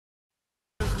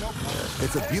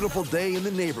It's a beautiful day in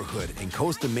the neighborhood in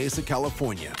Costa Mesa,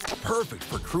 California. Perfect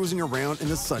for cruising around in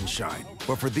the sunshine.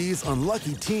 But for these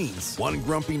unlucky teens, one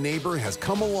grumpy neighbor has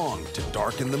come along to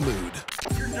darken the mood.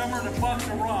 You're dumber than a box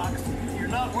of rocks. You're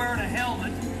not wearing a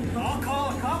helmet. I'll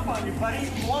call a cop on you, buddy.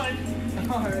 One.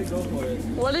 All right, go for it.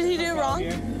 What did he do wrong?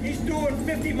 He's doing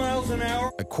 50 miles an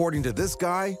hour. According to this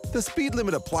guy, the speed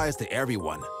limit applies to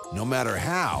everyone, no matter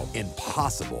how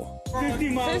impossible. 50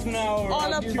 miles an hour.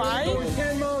 On a bike?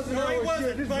 10 miles an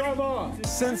hour. Just drive off.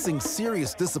 Sensing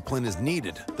serious discipline is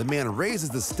needed, the man raises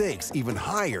the stakes even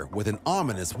higher with an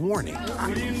ominous warning.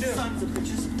 What do you do? Sons of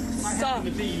bitches. I happen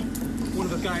to be one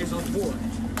of the guys on board.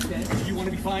 Okay? You want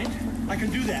to be fined? I can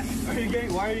do that.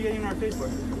 Why are you getting in our face for?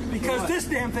 Because this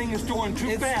damn thing is going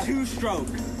too fast. It's two-stroke.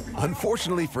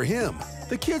 Unfortunately for him,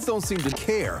 the kids don't seem to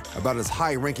care about his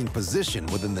high-ranking position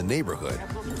within the neighborhood.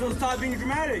 So stop being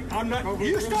dramatic. I'm not.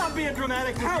 You stop being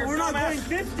dramatic. How? We're not going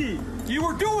 50. You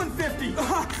were doing 50.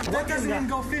 That doesn't even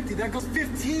go 50. That goes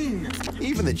 15.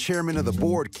 Even the chairman of the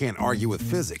board can't argue with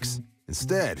physics.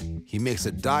 Instead, he makes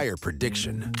a dire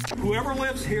prediction. Whoever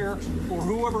lives here or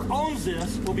whoever owns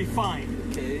this will be fined.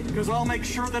 Okay. Because I'll make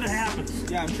sure that it happens.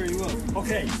 Yeah, I'm sure you will.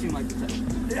 Okay. You seem like the type.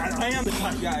 Yeah, I am the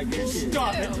type. Yeah, I guarantee it.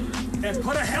 Stop it. And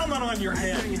put a helmet on your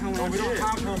head. We don't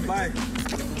have one by.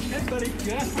 Hey, buddy,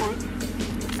 you asked for it.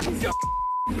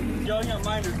 Yelling at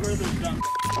minors, where they're dumb.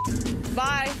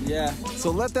 Bye. Yeah.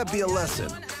 So let that be a lesson.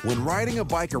 When riding a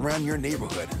bike around your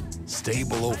neighborhood, stay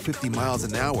below 50 miles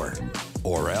an hour,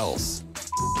 or else.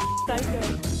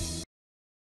 Psycho.